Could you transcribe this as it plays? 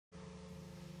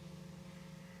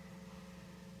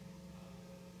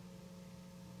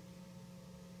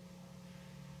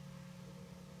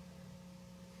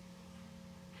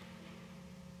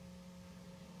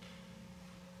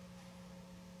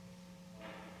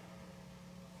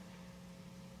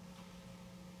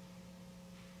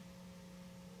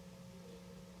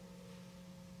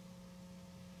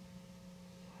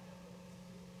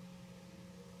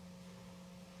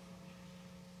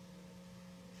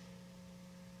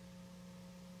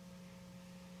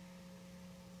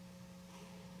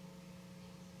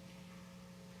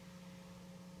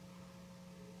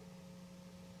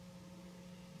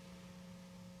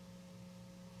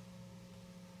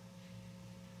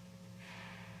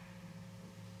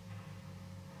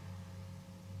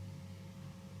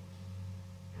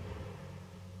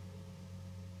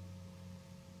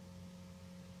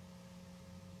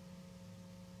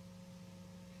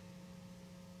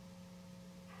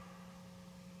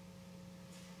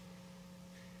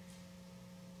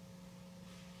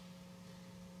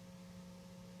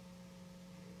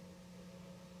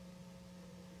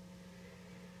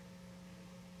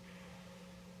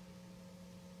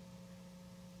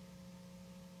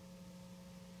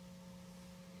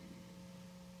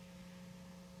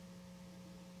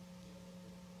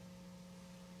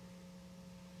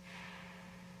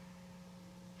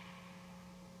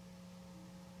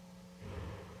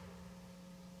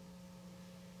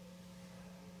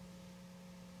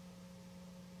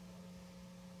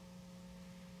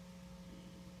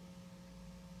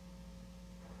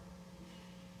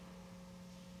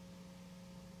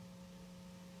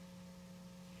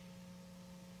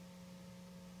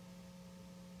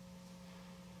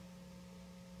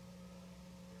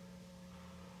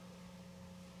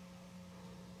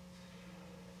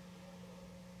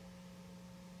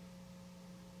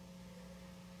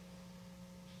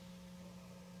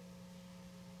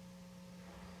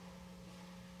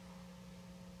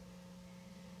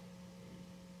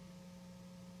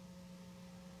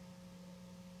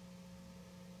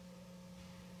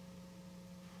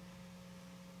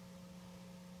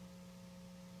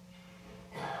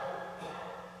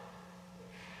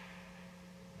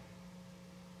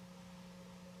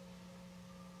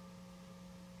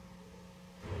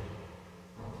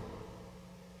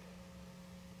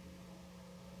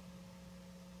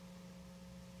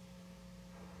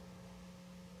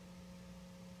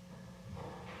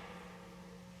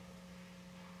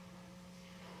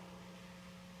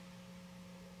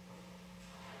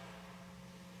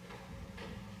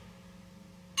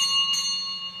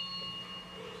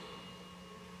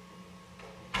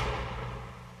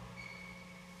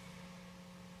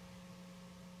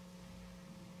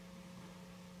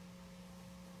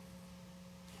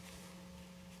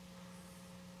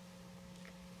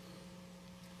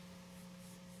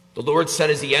The Lord said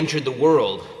as he entered the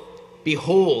world,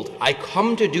 "Behold, I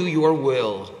come to do your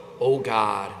will, O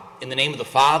God." In the name of the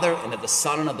Father, and of the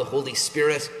Son, and of the Holy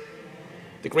Spirit,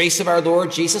 the grace of our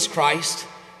Lord Jesus Christ,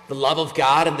 the love of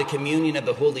God, and the communion of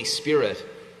the Holy Spirit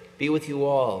be with you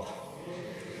all.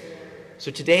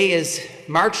 So today is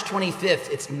March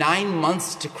 25th. It's 9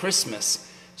 months to Christmas.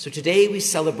 So today we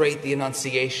celebrate the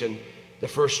Annunciation, the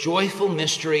first joyful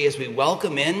mystery as we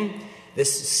welcome in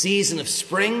this season of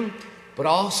spring, but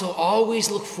also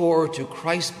always look forward to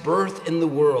Christ's birth in the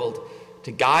world to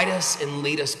guide us and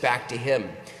lead us back to him.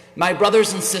 My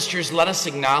brothers and sisters, let us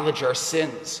acknowledge our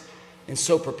sins and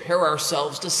so prepare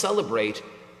ourselves to celebrate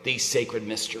these sacred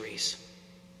mysteries.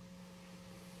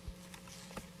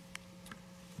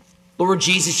 Lord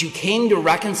Jesus, you came to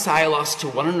reconcile us to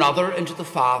one another and to the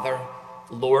Father.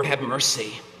 Lord, have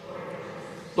mercy.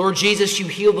 Lord Jesus, you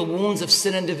heal the wounds of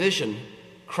sin and division.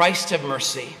 Christ, have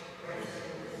mercy.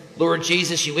 Lord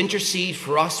Jesus, you intercede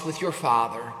for us with your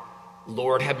Father.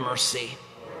 Lord, have mercy.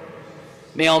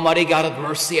 May Almighty God have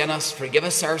mercy on us, forgive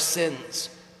us our sins,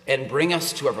 and bring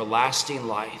us to everlasting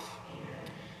life.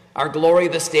 Our glory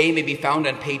this day may be found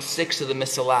on page 6 of the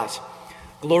Missalette.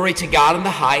 Glory to God in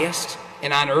the highest,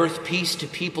 and on earth peace to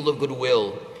people of good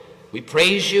will. We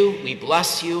praise you, we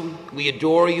bless you, we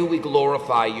adore you, we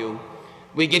glorify you.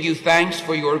 We give you thanks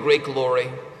for your great glory.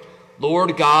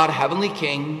 Lord God, heavenly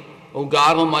King, O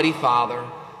God, almighty Father,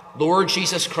 Lord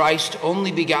Jesus Christ, only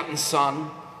begotten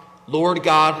Son, Lord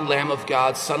God, Lamb of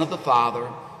God, Son of the Father,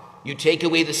 you take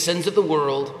away the sins of the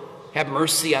world, have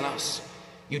mercy on us.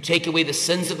 You take away the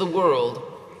sins of the world,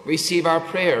 receive our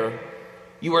prayer.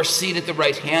 You are seated at the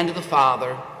right hand of the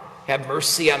Father, have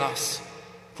mercy on us.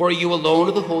 For you alone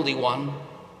are the Holy One,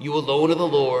 you alone are the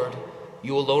Lord,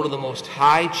 you alone are the Most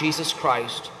High, Jesus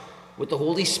Christ, with the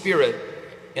Holy Spirit,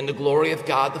 in the glory of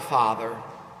God the Father.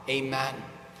 Amen.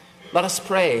 Let us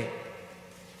pray.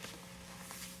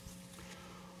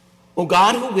 O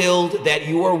God, who willed that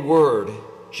your word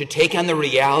should take on the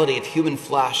reality of human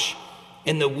flesh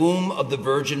in the womb of the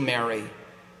Virgin Mary,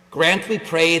 grant, we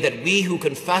pray, that we who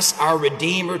confess our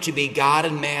Redeemer to be God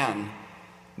and man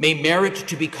may merit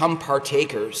to become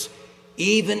partakers,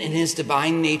 even in his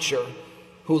divine nature,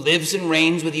 who lives and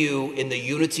reigns with you in the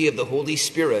unity of the Holy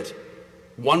Spirit,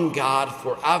 one God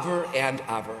forever and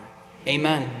ever.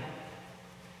 Amen.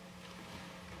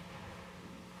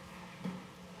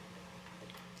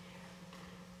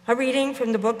 A reading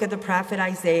from the book of the prophet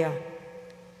Isaiah.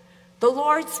 The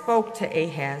Lord spoke to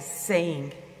Ahaz,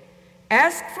 saying,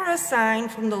 "Ask for a sign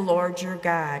from the Lord your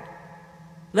God.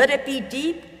 Let it be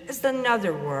deep as the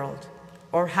netherworld,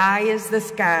 or high as the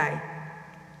sky."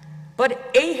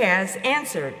 But Ahaz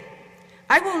answered,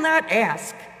 "I will not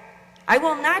ask. I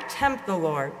will not tempt the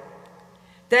Lord."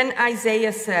 Then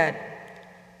Isaiah said,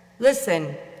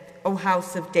 "Listen, O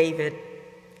house of David,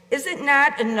 is it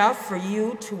not enough for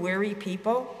you to weary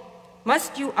people?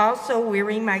 Must you also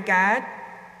weary my God?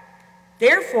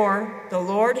 Therefore, the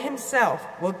Lord himself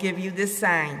will give you this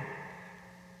sign.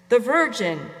 The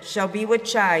virgin shall be with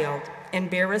child and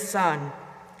bear a son,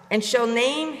 and shall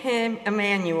name him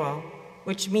Emmanuel,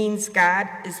 which means God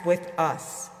is with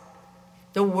us."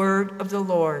 The word of the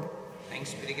Lord.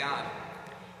 Thanks be to God.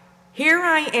 Here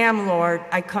I am, Lord,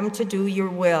 I come to do your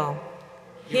will.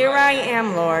 Here I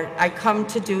am, Lord, I come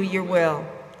to do your will.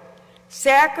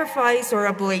 Sacrifice or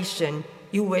oblation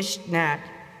you wished not,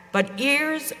 but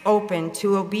ears open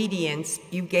to obedience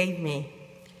you gave me.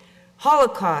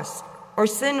 Holocaust or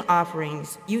sin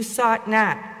offerings you sought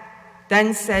not.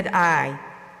 Then said I,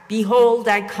 "Behold,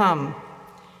 I come.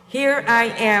 Here I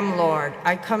am, Lord,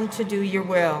 I come to do your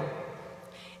will."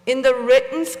 In the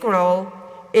written scroll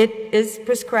it is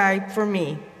prescribed for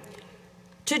me.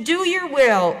 To do your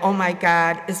will, O my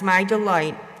God, is my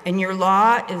delight, and your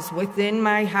law is within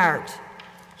my heart.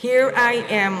 Here I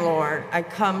am, Lord, I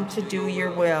come to do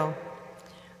your will.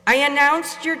 I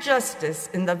announced your justice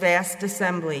in the vast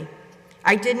assembly.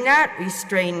 I did not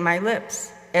restrain my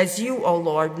lips, as you, O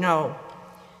Lord, know.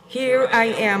 Here I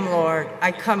am, Lord,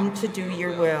 I come to do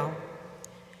your will.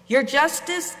 Your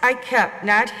justice I kept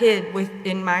not hid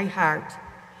within my heart.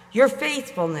 Your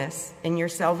faithfulness and your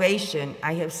salvation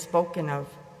I have spoken of.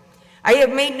 I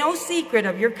have made no secret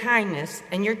of your kindness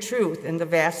and your truth in the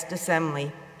vast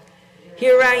assembly.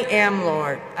 Here I am,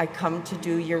 Lord, I come to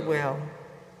do your will.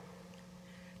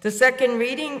 The second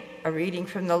reading, a reading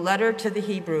from the letter to the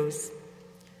Hebrews.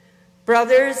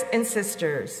 Brothers and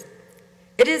sisters,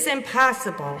 it is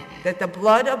impossible that the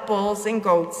blood of bulls and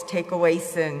goats take away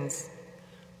sins.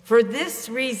 For this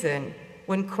reason,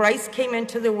 when Christ came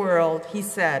into the world, he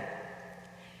said,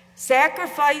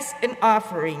 "Sacrifice and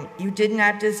offering you did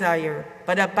not desire,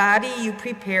 but a body you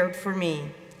prepared for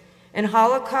me. In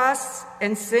holocausts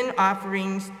and sin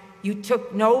offerings you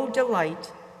took no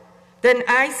delight. Then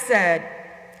I said,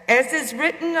 as is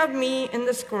written of me in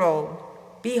the scroll,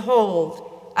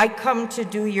 behold, I come to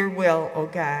do your will, O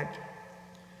God.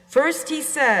 First he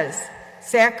says,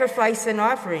 sacrifice and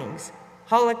offerings,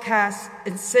 holocausts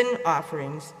and sin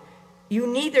offerings, you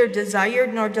neither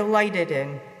desired nor delighted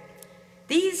in.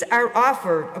 These are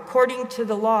offered according to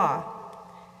the law.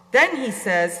 Then he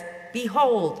says,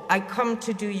 behold, I come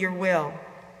to do your will.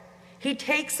 He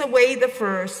takes away the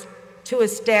first to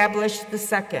establish the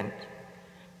second.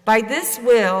 By this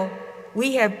will,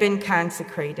 we have been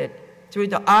consecrated through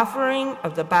the offering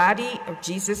of the body of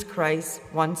Jesus Christ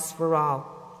once for all.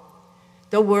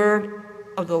 The word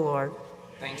of the Lord.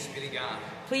 Thanks be to God.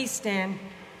 Please stand.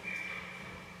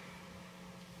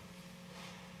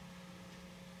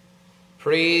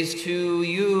 Praise to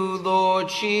you, Lord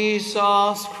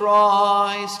Jesus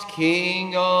Christ,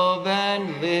 King of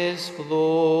endless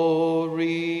glory.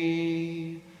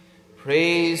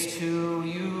 Praise to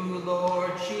you,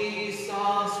 Lord Jesus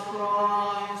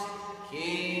Christ,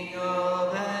 King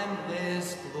of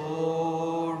endless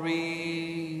glory.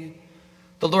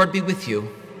 The Lord be with you.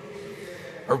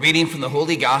 A reading from the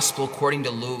Holy Gospel according to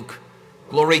Luke.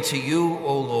 Glory to you,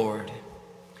 O Lord.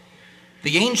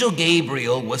 The angel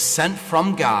Gabriel was sent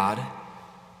from God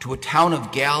to a town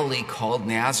of Galilee called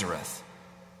Nazareth,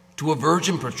 to a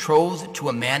virgin betrothed to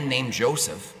a man named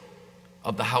Joseph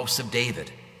of the house of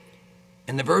David.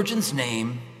 And the virgin's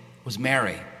name was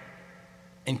Mary.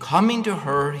 And coming to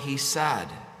her, he said,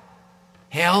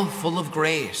 Hail, full of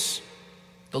grace,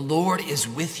 the Lord is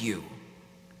with you.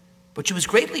 But she was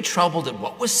greatly troubled at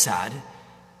what was said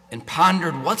and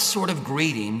pondered what sort of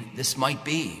greeting this might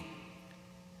be.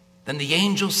 Then the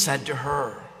angel said to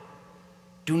her,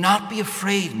 Do not be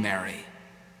afraid, Mary,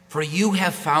 for you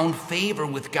have found favor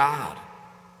with God.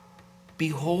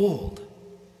 Behold,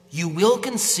 you will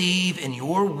conceive in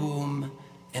your womb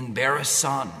and bear a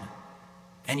son,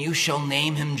 and you shall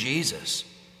name him Jesus.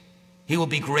 He will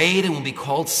be great and will be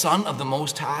called Son of the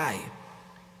Most High.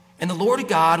 And the Lord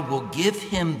God will give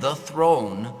him the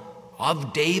throne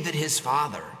of David his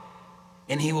father,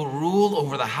 and he will rule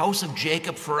over the house of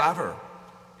Jacob forever.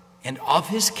 And of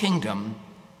his kingdom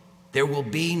there will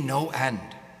be no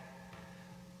end.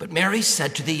 But Mary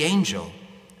said to the angel,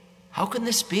 How can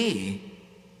this be,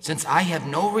 since I have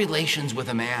no relations with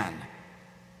a man?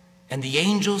 And the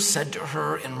angel said to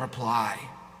her in reply,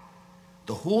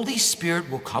 The Holy Spirit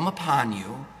will come upon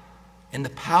you, and the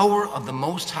power of the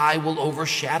Most High will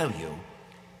overshadow you.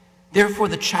 Therefore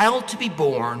the child to be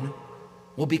born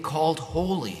will be called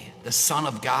Holy, the Son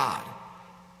of God.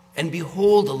 And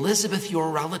behold, Elizabeth,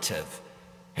 your relative,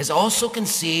 has also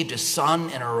conceived a son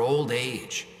in her old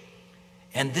age.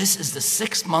 And this is the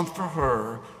 6th month for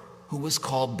her who was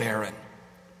called barren.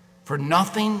 For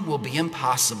nothing will be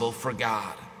impossible for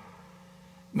God.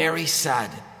 Mary said,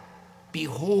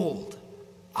 Behold,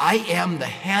 I am the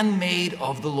handmaid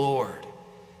of the Lord.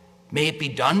 May it be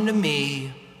done to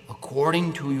me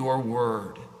according to your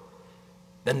word.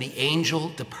 Then the angel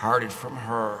departed from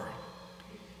her.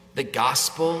 The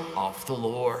gospel of the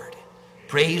Lord.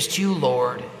 Praise to you,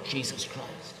 Lord Jesus Christ.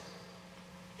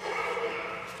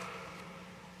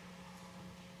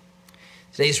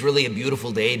 Today's really a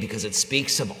beautiful day because it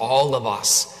speaks of all of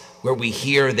us, where we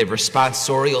hear the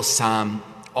responsorial psalm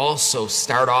also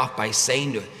start off by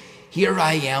saying, Here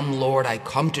I am, Lord, I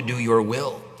come to do your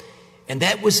will. And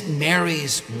that was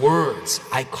Mary's words.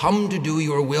 I come to do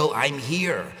your will. I'm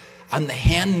here. I'm the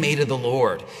handmaid of the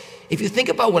Lord. If you think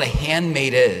about what a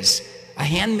handmaid is, a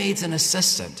handmaid's an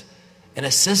assistant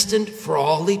for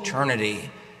all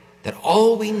eternity, that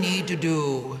all we need to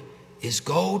do is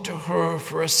go to her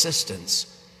for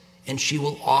assistance, and she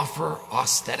will offer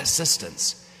us that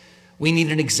assistance. We need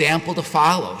an example to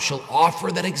follow. She'll offer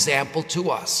that example to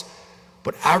us.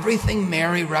 But everything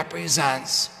Mary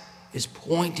represents is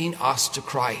pointing us to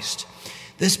Christ.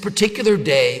 This particular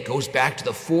day goes back to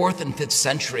the 4th and 5th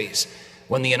centuries,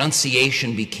 when the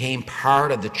Annunciation became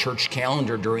part of the church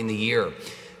calendar during the year.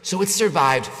 So it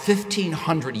survived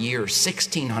 1,500 years,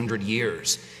 1,600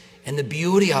 years. And the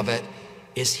beauty of it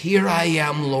is, Here I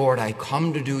am, Lord, I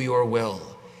come to do your will.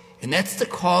 And that's the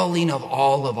calling of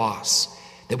all of us,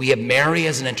 that we have Mary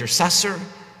as an intercessor.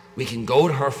 We can go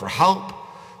to her for help.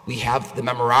 We have the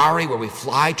Memorare where we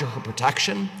fly to her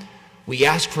protection. We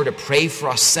ask her to pray for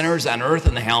us sinners on earth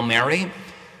in the Hail Mary.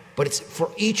 But it's for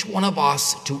each one of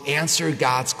us to answer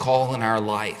God's call in our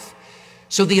life.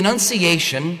 So the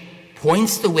Annunciation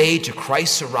points the way to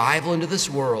Christ's arrival into this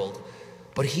world.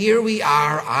 But here we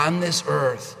are on this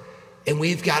earth, and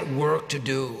we've got work to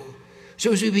do.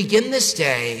 So as we begin this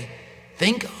day,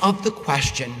 think of the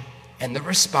question, And the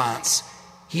response,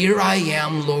 "Here I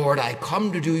am, Lord, I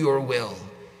come to do your will."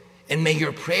 And may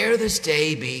your prayer this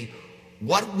day be,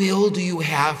 what will do you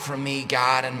have for me,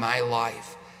 God, in my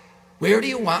life? Where do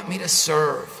you want me to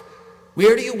serve?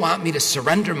 Where do you want me to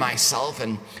surrender myself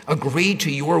and agree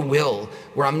to your will,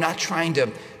 where I'm not trying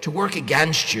to work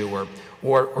against you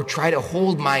or try to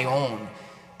hold my own?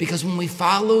 Because when we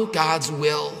follow God's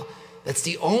will, that's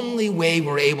the only way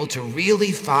we're able to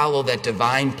really follow that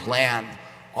divine plan,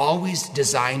 always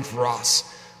designed for us.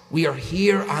 We are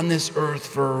here on this earth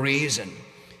for a reason.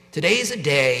 Today is a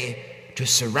day to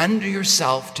surrender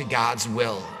yourself to God's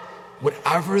will,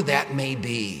 whatever that may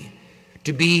be.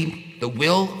 To be the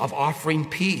will of offering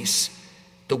peace,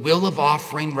 the will of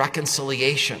offering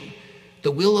reconciliation, the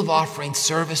will of offering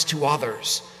service to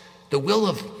others, the will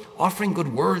of offering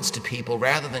good words to people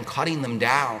rather than cutting them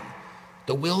down,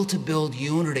 the will to build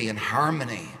unity and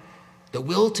harmony, the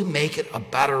will to make it a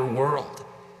better world.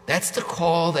 That's the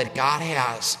call that God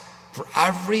has for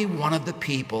every one of the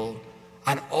people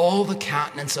on all the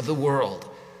continents of the world,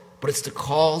 but it's the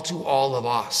call to all of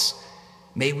us.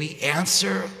 May we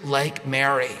answer like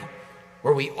Mary,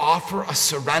 where we offer a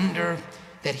surrender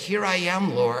that, "Here I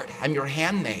am, Lord, I'm your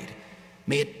handmaid.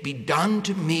 May it be done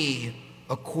to me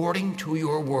according to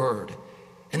your word."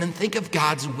 And then think of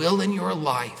God's will in your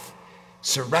life.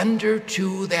 Surrender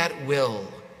to that will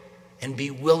and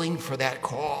be willing for that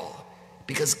call,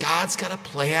 because God's got a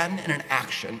plan and an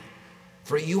action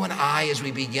for you and I as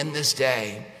we begin this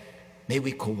day. May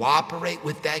we cooperate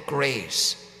with that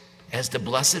grace as the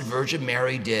Blessed Virgin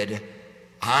Mary did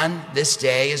on this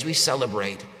day as we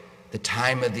celebrate the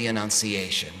time of the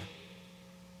Annunciation.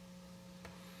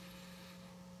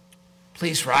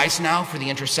 Please rise now for the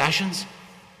intercessions.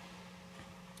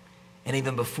 And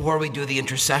even before we do the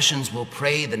intercessions, we'll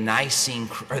pray the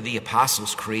the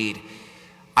Apostles' Creed.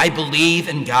 I believe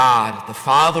in God, the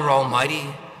Father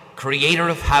Almighty, creator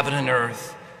of heaven and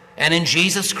earth, and in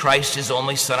Jesus Christ, his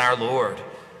only Son, our Lord,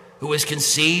 who was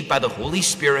conceived by the Holy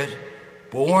Spirit,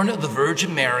 born of the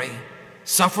Virgin Mary,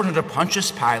 suffered under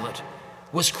Pontius Pilate,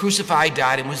 was crucified,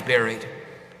 died, and was buried.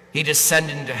 He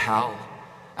descended into hell.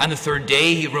 On the third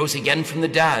day, he rose again from the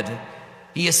dead.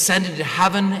 He ascended to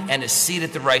heaven and is seated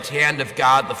at the right hand of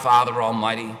God, the Father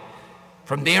Almighty.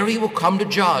 From there he will come to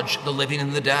judge the living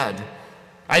and the dead.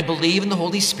 I believe in the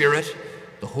Holy Spirit,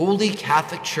 the Holy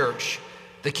Catholic Church,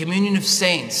 the communion of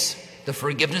saints, the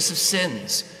forgiveness of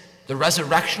sins, the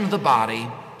resurrection of the body,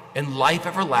 and life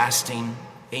everlasting.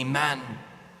 Amen.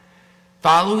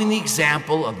 Following the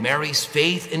example of Mary's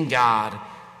faith in God,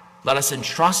 let us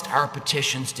entrust our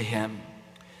petitions to him.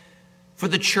 For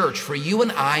the church, for you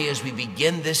and I as we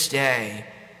begin this day,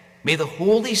 may the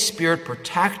Holy Spirit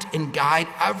protect and guide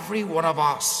every one of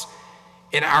us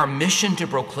in our mission to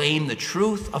proclaim the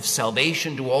truth of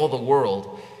salvation to all the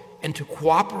world and to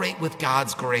cooperate with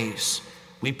God's grace.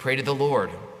 We pray to the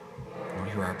Lord. Lord,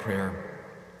 hear our prayer.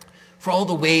 For all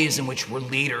the ways in which we're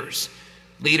leaders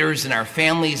in our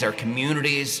families, our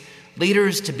communities,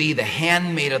 leaders to be the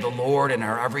handmaid of the Lord in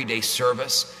our everyday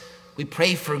service. We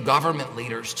pray for government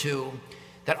leaders too,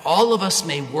 that all of us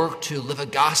may work to live a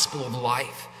gospel of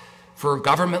life, for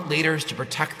government leaders to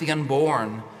protect the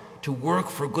unborn, to work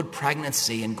for good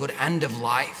pregnancy and good end of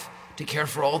life, to care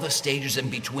for all the stages in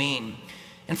between,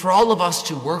 and for all of us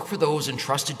to work for those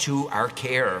entrusted to our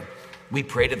care. We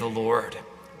pray to the Lord.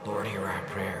 Lord, hear our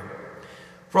prayer.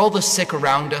 For all the sick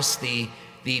around us, the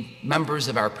members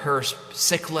of our prayer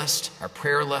sick list, our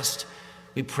prayer list,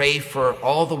 we pray for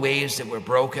all the ways that we're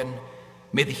broken.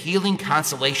 May the healing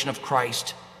consolation of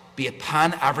Christ be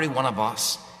upon every one of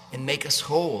us and make us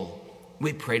whole.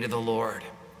 We pray to the Lord.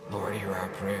 Lord, hear our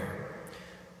prayer.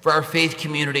 For our faith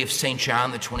community of St.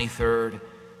 John the 23rd,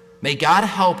 may God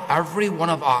help every one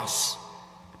of us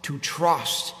to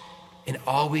trust and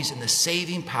always in the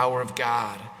saving power of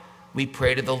God. We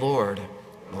pray to the Lord.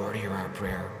 Lord, hear our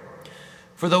prayer.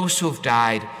 For those who have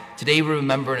died, today we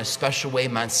remember in a special way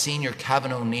Monsignor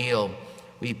Kevin O'Neill.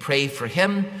 We pray for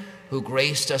him who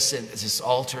graced us at this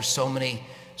altar so many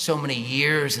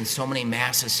years and so many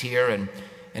masses here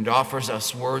and offers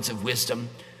us words of wisdom.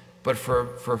 But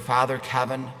for Father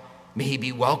Kevin, may he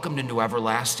be welcomed into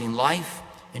everlasting life,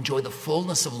 enjoy the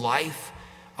fullness of life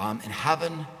in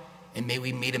heaven, and may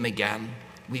we meet him again.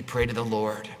 We pray to the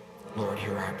Lord. Lord,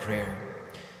 hear our prayer.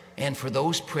 And for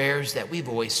those prayers that we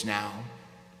voice now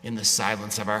in the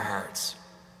silence of our hearts.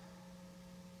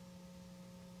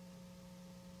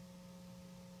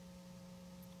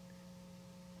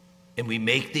 And we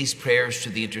make these prayers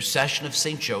through the intercession of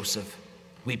St. Joseph.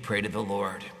 We pray to the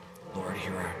Lord. Lord,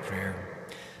 hear our prayer.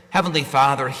 Heavenly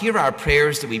Father, hear our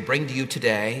prayers that we bring to you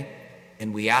today,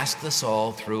 and we ask this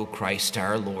all through Christ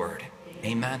our Lord.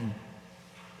 Amen.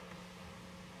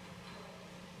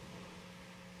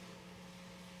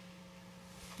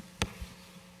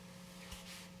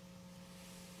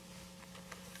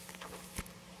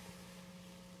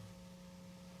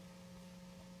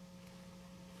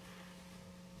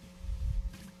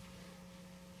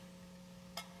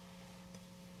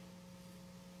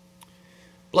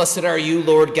 Blessed are you,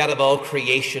 Lord God of all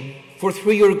creation, for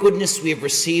through your goodness we have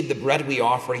received the bread we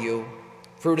offer you.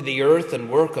 Fruit of the earth and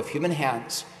work of human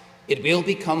hands, it will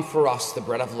become for us the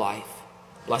bread of life.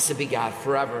 Blessed be God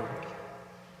forever.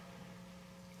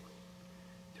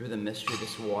 Through the mystery of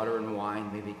this water and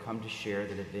wine, may we come to share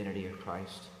the divinity of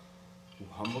Christ, who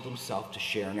humbled himself to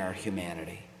share in our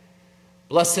humanity.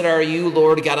 Blessed are you,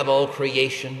 Lord God of all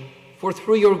creation, for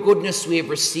through your goodness we have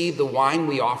received the wine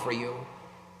we offer you.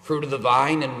 Fruit of the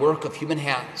vine and work of human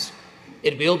hands,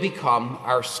 it will become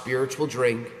our spiritual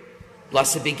drink.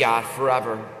 Blessed be God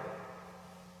forever.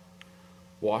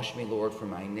 Wash me, Lord, from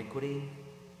my iniquity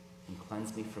and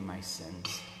cleanse me from my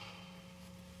sins.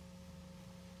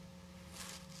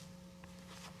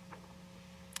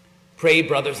 Pray,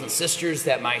 brothers and sisters,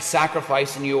 that my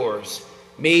sacrifice and yours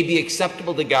may be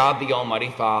acceptable to God, the Almighty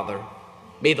Father.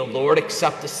 May the Lord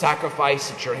accept the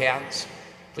sacrifice at your hands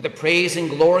for the praise and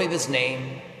glory of his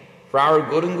name, for our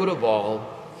good and good of all,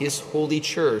 his holy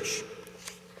church.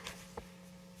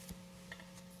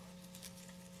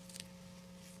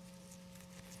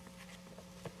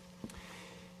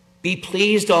 Be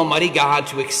pleased, Almighty God,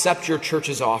 to accept your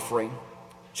church's offering,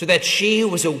 so that she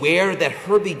who is aware that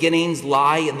her beginnings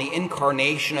lie in the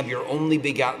incarnation of your only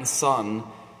begotten Son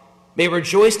may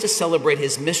rejoice to celebrate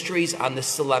his mysteries on this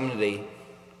solemnity,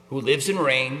 who lives and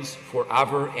reigns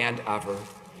forever and ever.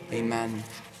 Amen.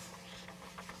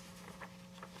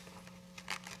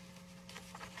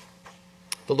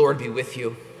 The Lord be with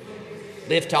you.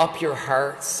 Lift up your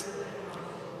hearts.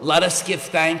 Let us give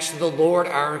thanks to the Lord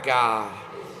our God.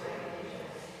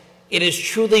 It is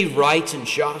truly right and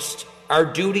just, our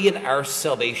duty and our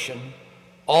salvation,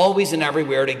 always and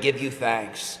everywhere to give you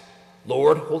thanks,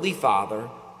 Lord, Holy Father,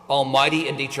 Almighty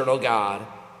and eternal God,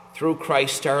 through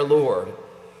Christ our Lord.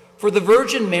 For the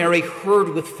Virgin Mary heard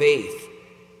with faith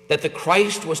that the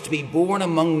Christ was to be born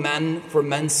among men for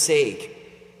men's sake,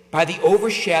 by the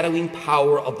overshadowing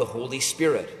power of the Holy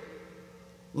Spirit.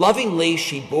 Lovingly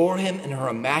she bore him in her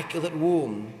immaculate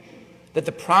womb, that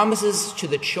the promises to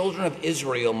the children of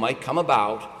Israel might come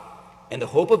about, and the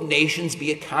hope of nations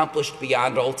be accomplished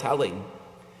beyond all telling.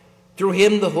 Through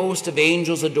him the host of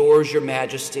angels adores your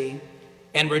majesty,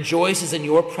 and rejoices in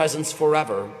your presence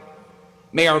forever.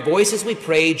 May our voices, we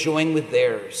pray, join with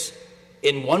theirs,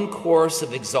 in one chorus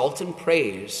of exultant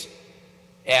praise,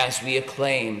 as we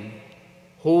acclaim,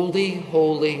 Holy,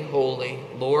 holy, holy,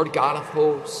 Lord God of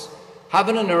hosts,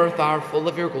 heaven and earth are full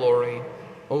of your glory.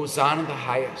 Hosanna in the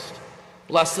highest.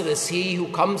 Blessed is he who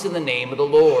comes in the name of the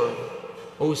Lord.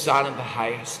 Hosanna in the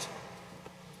highest.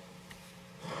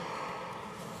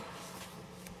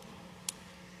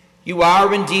 You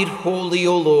are indeed holy,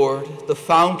 O Lord, the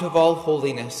fount of all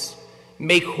holiness.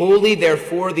 Make holy,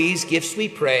 therefore, these gifts, we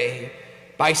pray,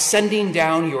 by sending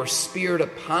down your Spirit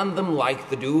upon them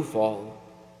like the dewfall,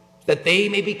 that they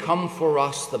may become for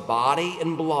us the body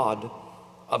and blood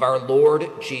of our Lord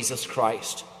Jesus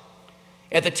Christ.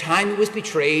 At the time he was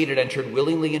betrayed and entered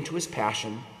willingly into his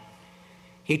passion,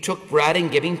 he took bread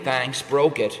and giving thanks,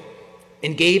 broke it,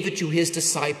 and gave it to his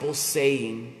disciples,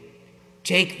 saying,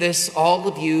 Take this, all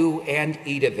of you, and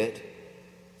eat of it,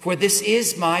 for this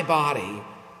is my body,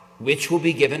 which will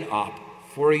be given up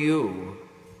for you.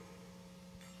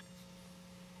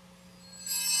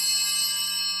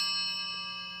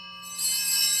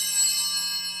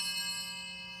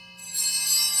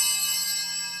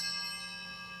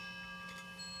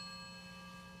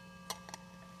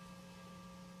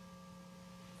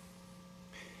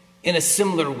 In a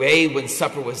similar way, when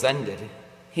supper was ended,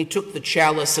 he took the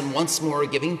chalice, and once more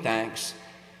giving thanks,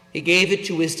 he gave it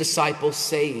to his disciples,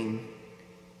 saying,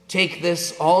 Take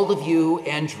this, all of you,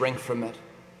 and drink from it,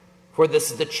 for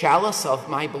this is the chalice of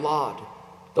my blood,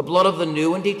 the blood of the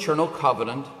new and eternal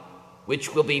covenant,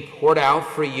 which will be poured out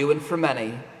for you and for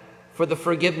many, for the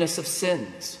forgiveness of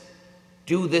sins.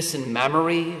 Do this in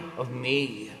memory of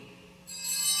me.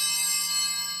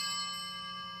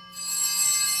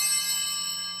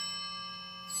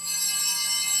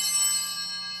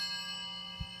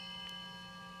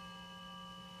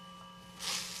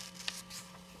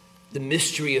 The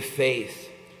mystery of faith.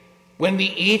 When we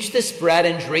eat this bread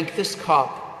and drink this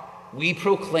cup, we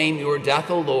proclaim your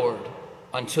death, O Lord,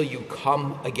 until you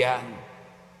come again.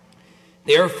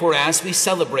 Therefore, as we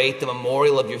celebrate the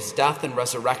memorial of your death and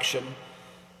resurrection,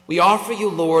 We offer you,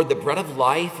 Lord, the bread of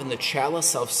life and the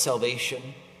chalice of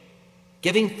salvation,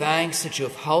 giving thanks that you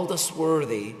have held us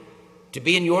worthy to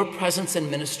be in your presence and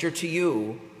minister to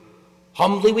you.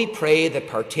 Humbly we pray that,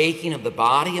 partaking of the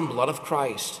body and blood of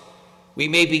Christ, we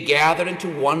may be gathered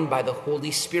into one by the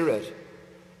Holy Spirit.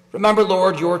 Remember,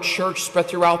 Lord, your church spread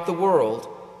throughout the world,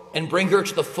 and bring her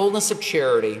to the fullness of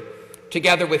charity,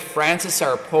 together with Francis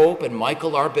our Pope and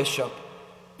Michael our Bishop,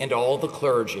 and all the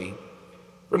clergy.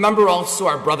 Remember also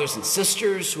our brothers and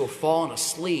sisters who have fallen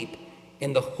asleep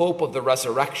in the hope of the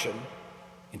resurrection,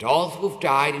 and all who have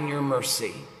died in your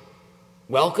mercy.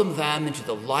 Welcome them into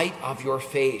the light of your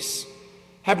face.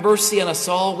 Have mercy on us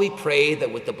all, we pray,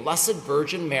 that with the Blessed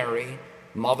Virgin Mary,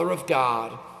 Mother of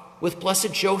God, with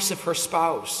blessed Joseph, her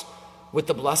spouse, with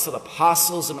the blessed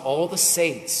apostles and all the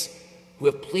saints who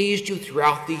have pleased you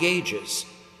throughout the ages,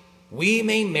 we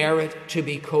may merit to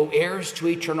be co-heirs to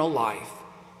eternal life,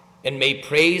 and may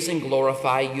praise and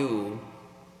glorify you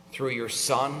through your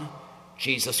Son,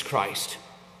 Jesus Christ.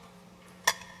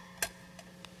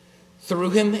 Through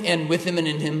him and with him and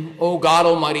in him, O God,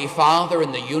 Almighty Father,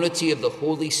 in the unity of the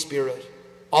Holy Spirit,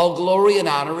 all glory and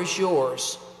honor is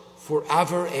yours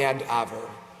forever and ever.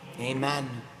 Amen.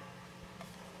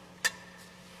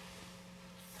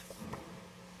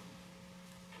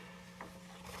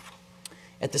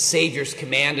 At the Savior's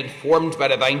command, informed by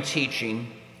divine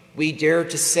teaching, we dare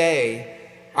to say,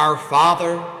 Our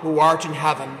Father, who art in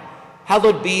heaven,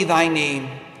 hallowed be thy name.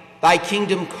 Thy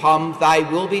kingdom come, thy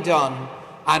will be done,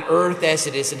 on earth as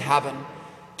it is in heaven.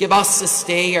 Give us this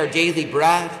day our daily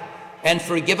bread, and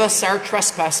forgive us our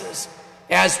trespasses,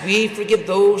 as we forgive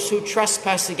those who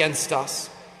trespass against us.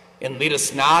 And lead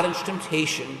us not into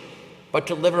temptation, but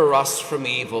deliver us from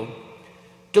evil.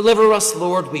 Deliver us,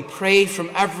 Lord, we pray,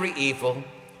 from every evil.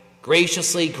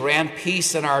 Graciously grant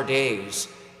peace in our days,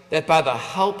 that by the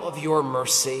help of your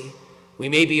mercy we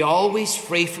may be always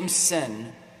free from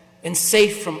sin and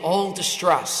safe from all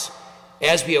distress,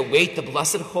 as we await the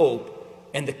blessed hope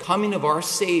and the coming of our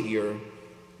Savior,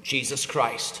 Jesus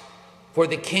Christ. For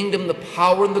the kingdom, the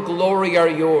power, and the glory are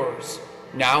yours,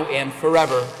 now and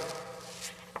forever.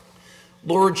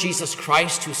 Lord Jesus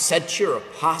Christ, who said to your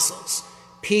apostles,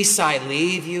 Peace I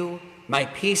leave you, my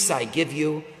peace I give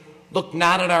you, look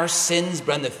not on our sins,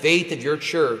 but on the faith of your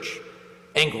church,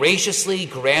 and graciously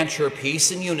grant her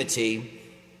peace and unity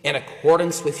in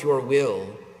accordance with your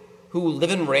will, who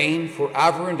live and reign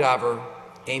forever and ever.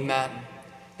 Amen.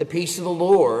 The peace of the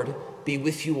Lord be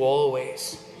with you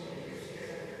always.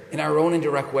 In our own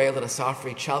indirect way, let us offer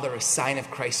each other a sign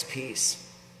of Christ's peace.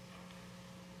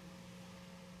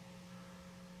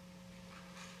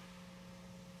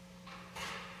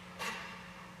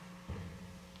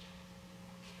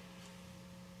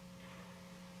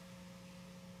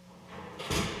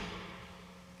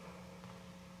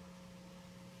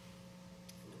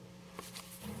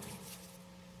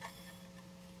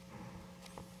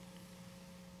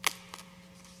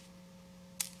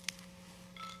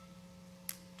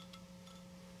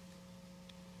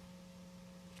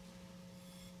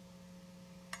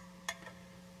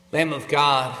 Lamb of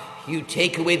God, you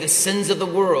take away the sins of the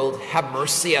world, have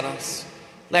mercy on us.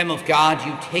 Lamb of God,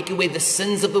 you take away the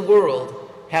sins of the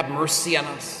world, have mercy on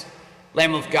us.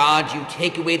 Lamb of God, you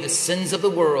take away the sins of the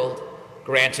world,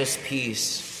 grant us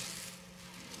peace.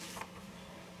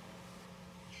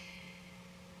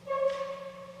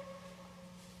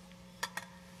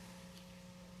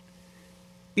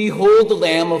 Behold the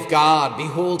Lamb of God,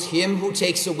 behold him who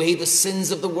takes away the sins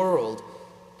of the world.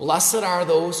 Blessed are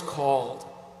those called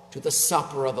to the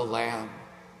supper of the Lamb.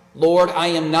 Lord, I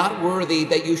am not worthy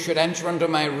that you should enter under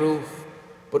my roof,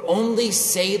 but only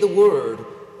say the word,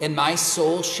 and my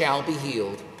soul shall be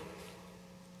healed.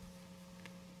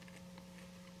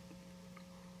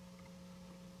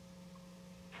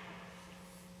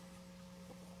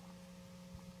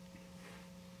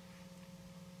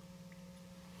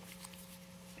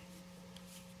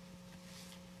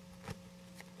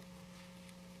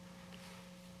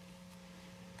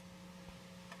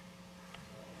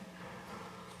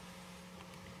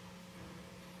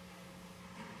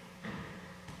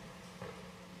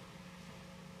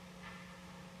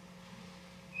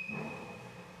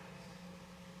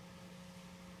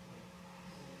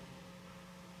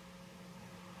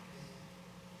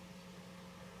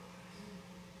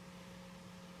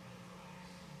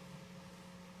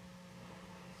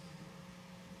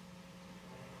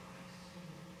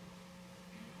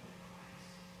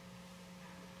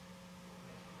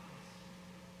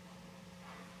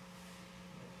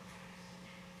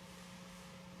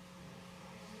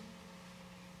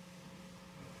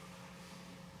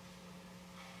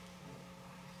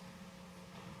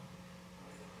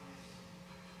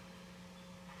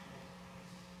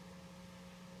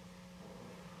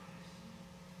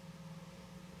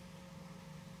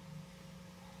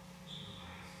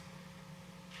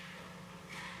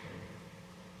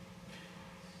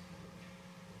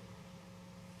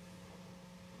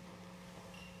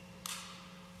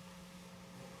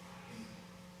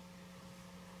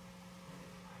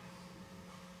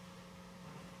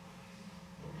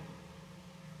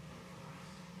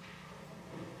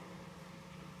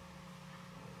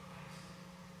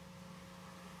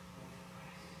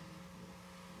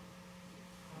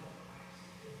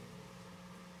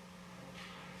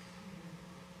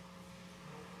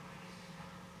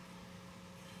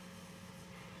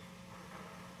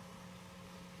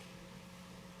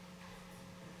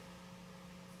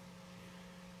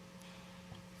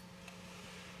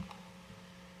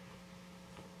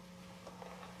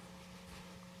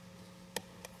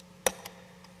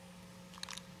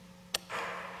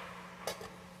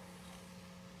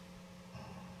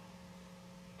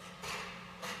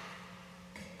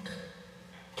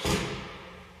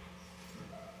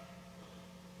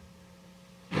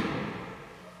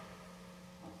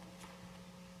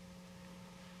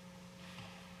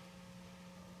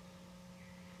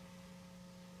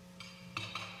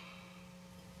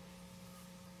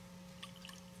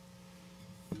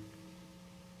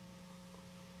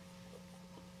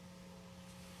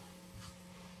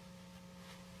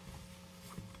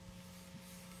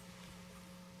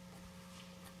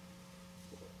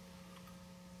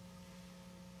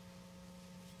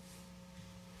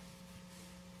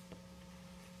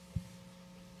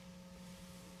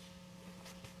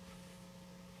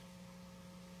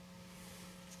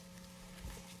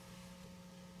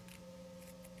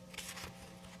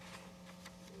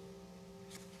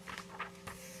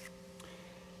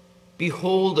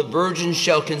 Behold, the virgin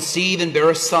shall conceive and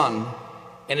bear a son,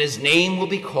 and his name will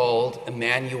be called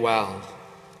Emmanuel.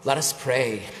 Let us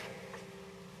pray.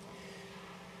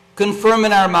 Confirm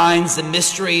in our minds the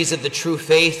mysteries of the true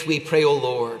faith, we pray, O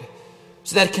Lord,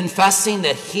 so that confessing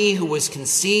that he who was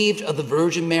conceived of the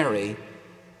Virgin Mary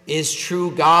is true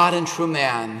God and true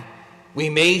man, we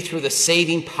may, through the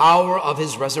saving power of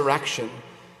his resurrection,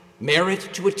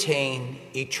 merit to attain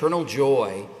eternal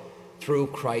joy through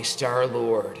Christ our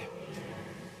Lord.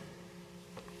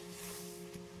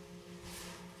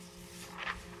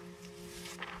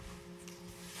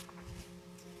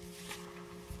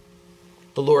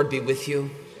 The Lord be with you.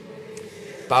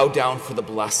 Bow down for the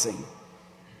blessing.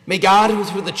 May God, who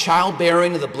through the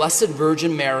childbearing of the Blessed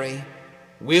Virgin Mary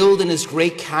willed in his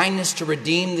great kindness to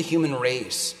redeem the human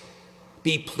race,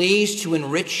 be pleased to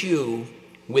enrich you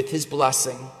with his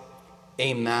blessing.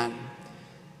 Amen.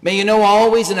 May you know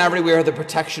always and everywhere the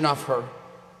protection of her,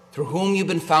 through whom you've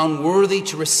been found worthy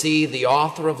to receive the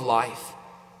author of life.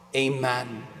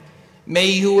 Amen. May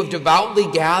you, who have devoutly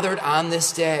gathered on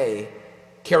this day,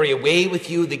 carry away with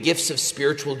you the gifts of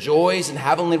spiritual joys and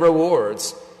heavenly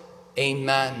rewards.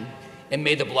 Amen. And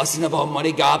may the blessing of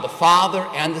Almighty God, the Father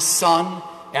and the Son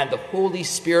and the Holy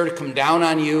Spirit come down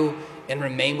on you and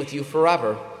remain with you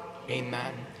forever.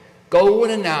 Amen. Go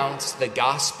and announce the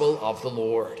gospel of the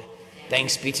Lord.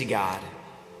 Thanks be to God.